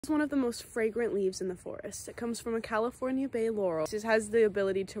It's one of the most fragrant leaves in the forest. It comes from a California bay laurel. It has the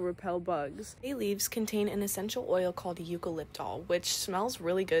ability to repel bugs. Bay leaves contain an essential oil called eucalyptol, which smells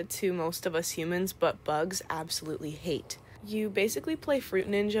really good to most of us humans, but bugs absolutely hate. You basically play Fruit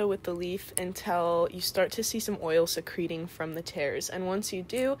Ninja with the leaf until you start to see some oil secreting from the tears, and once you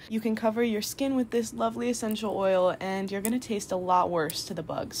do, you can cover your skin with this lovely essential oil and you're gonna taste a lot worse to the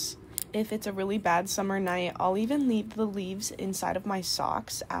bugs. If it's a really bad summer night, I'll even leave the leaves inside of my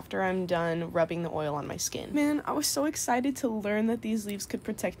socks after I'm done rubbing the oil on my skin. Man, I was so excited to learn that these leaves could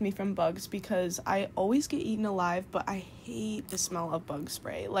protect me from bugs because I always get eaten alive, but I hate the smell of bug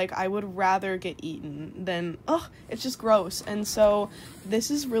spray. Like, I would rather get eaten than, it's just gross. And so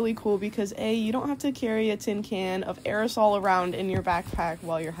this is really cool because A, you don't have to carry a tin can of aerosol around in your backpack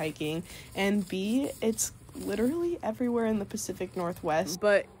while you're hiking, and B, it's literally everywhere in the Pacific Northwest.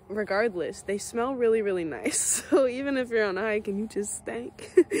 But regardless, they smell really, really nice. So even if you're on a hike and you just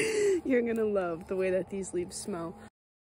stink, you're gonna love the way that these leaves smell.